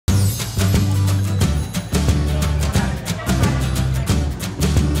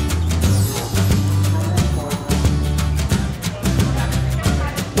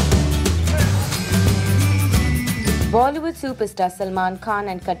superstar Salman Khan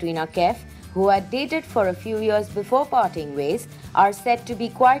and Katrina Kaif, who had dated for a few years before parting ways, are said to be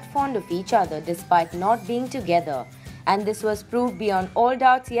quite fond of each other despite not being together. And this was proved beyond all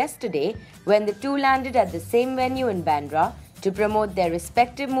doubts yesterday when the two landed at the same venue in Bandra to promote their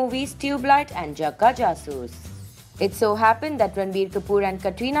respective movies Tubelight and Jagga Jasoos. It so happened that Ranbir Kapoor and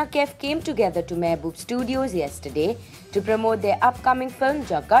Katrina Kaif came together to Mehboob Studios yesterday to promote their upcoming film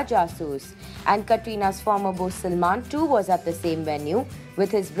Jagga Jasoos, and Katrina's former beau Salman too was at the same venue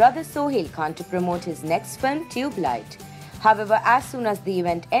with his brother Sohail Khan to promote his next film Tubelight. However, as soon as the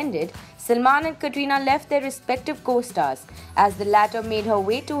event ended, Salman and Katrina left their respective co-stars as the latter made her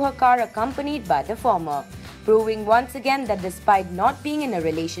way to her car accompanied by the former, proving once again that despite not being in a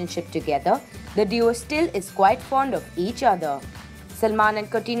relationship together, the duo still is quite fond of each other. Salman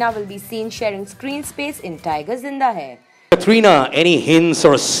and Katrina will be seen sharing screen space in Tiger Zinda Hai. Katrina, any hints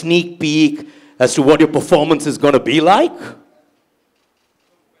or a sneak peek as to what your performance is going to be like?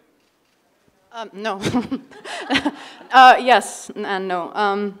 No. Yes and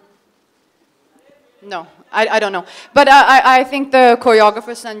no. No, I don't know. But I think the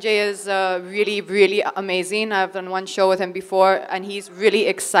choreographer Sanjay is really amazing. I've done one show with him before and he's really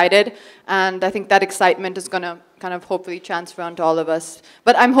excited. And I think that excitement is going to kind of hopefully transfer onto all of us.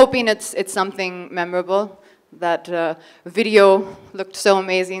 But I'm hoping it's something memorable. That video looked so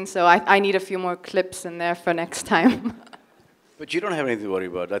amazing, so I need a few more clips in there for next time. But you don't have anything to worry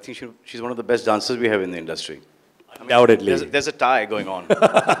about. I think she's one of the best dancers we have in the industry. Undoubtedly. There's a tie going on.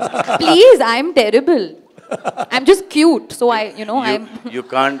 Please, I'm terrible. I'm just cute, so I'm... You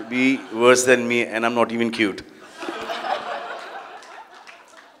can't be worse than me, and I'm not even cute.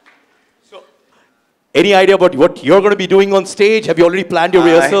 So, any idea about what you're going to be doing on stage? Have you already planned your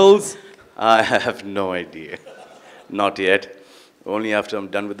rehearsals? I have no idea. Not yet. Only after I'm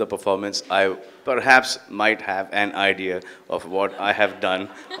done with the performance, I perhaps might have an idea of what I have done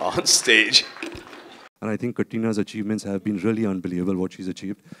on stage. And I think Katrina's achievements have been really unbelievable, what she's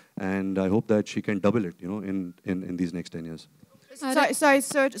achieved. And I hope that she can double it, in these next 10 years. Sorry, I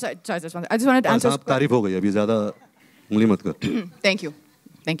just wanted to answer... तारीफ हो गई, अभी ज़्यादा उंगली मत कर. Thank you.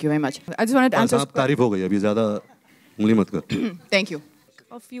 Thank you very much. I just wanted to answer... तारीफ हो गई, अभी ज़्यादा उंगली मत कर. Thank you.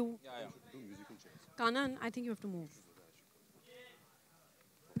 A few... Kanan, I think you have to move.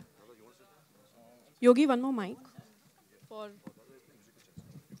 Yogi, one more mic. For...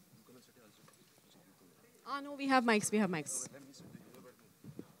 no, we have mics,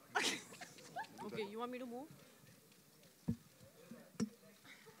 Okay, you want me to move?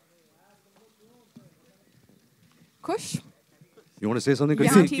 Kush? You want to say something?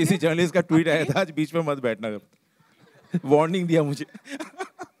 किसी journalist का tweet आया था आज बीच में मत बैठना warning दिया मुझे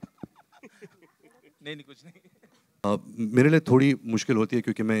नहीं कुछ नहीं मेरे लिए थोड़ी मुश्किल होती है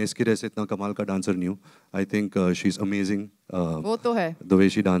क्योंकि मैं इसकी वजह से इतना कमाल का डांसर नहीं हूँ. I think she is amazing. वो तो है. The way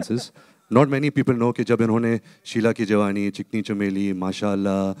she dances. Not many people know कि जब इन्होंने शीला की जवानी, चिकनी चमेली,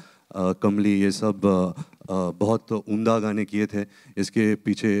 माशाल्लाह, कमली, ये सब बहुत उम्दा गाने किए थे. इसके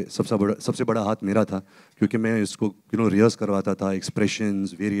पीछे सबसे बड़ा हाथ मेरा था क्योंकि मैं इसको रिहर्स करवाता था,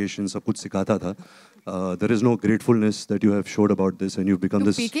 एक्सप्रेशंस, वेरिएशन सब कुछ सिखाता था. There is no gratefulness that you have showed about this and you've become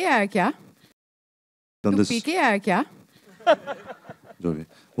this. तू पी के आया क्या? तू पी के आया क्या? जो भी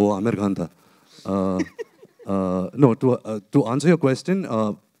वो आमिर खान था. No, to answer your question.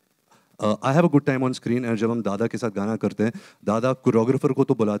 I have a good time on screen and जब हम दादा के साथ गाना करते हैं, दादा कोरियोग्राफर को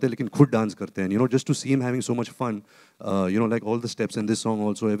तो बुलाते हैं लेकिन खुद डांस करते हैं. Just to see him having so much fun, like all the steps in this song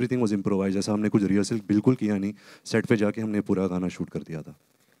also, everything was improvised. जैसा हमने कुछ रिहर्सल बिल्कुल किया नहीं, सेट पे जाके हमने पूरा गाना शूट कर दिया था.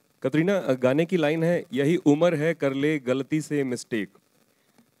 कतरीना, गाने की लाइन है, यही उम्र है कर ले गलती से मिस्टेक.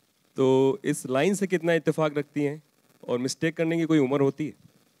 तो इस लाइन से कितना इत्तेफाक रखती हैं और मिस्टेक करने की कोई उम्र होती है?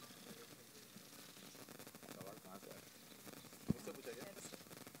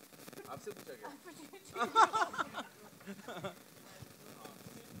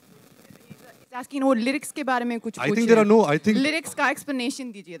 asking वो lyrics के बारे में कुछ I think there are no. I think lyrics का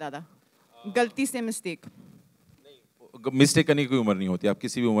explanation दीजिए दादा. गलती से mistake. मिस्टेक करने की कोई उम्र नहीं होती. आप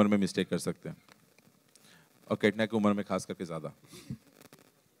किसी भी उम्र में मिस्टेक कर सकते हैं. और कैटना की उम्र में खास करके ज़्यादा.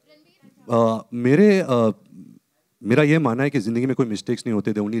 मेरा ये मानना है कि ज़िंदगी में कोई मिस्टेक्स नहीं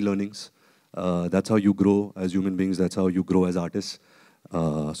होते. They're only learnings. That's how you grow as human beings. That's how you grow as artists.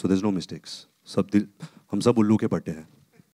 So there's no mistakes. हम सब उल्लू के पट्टे हैं.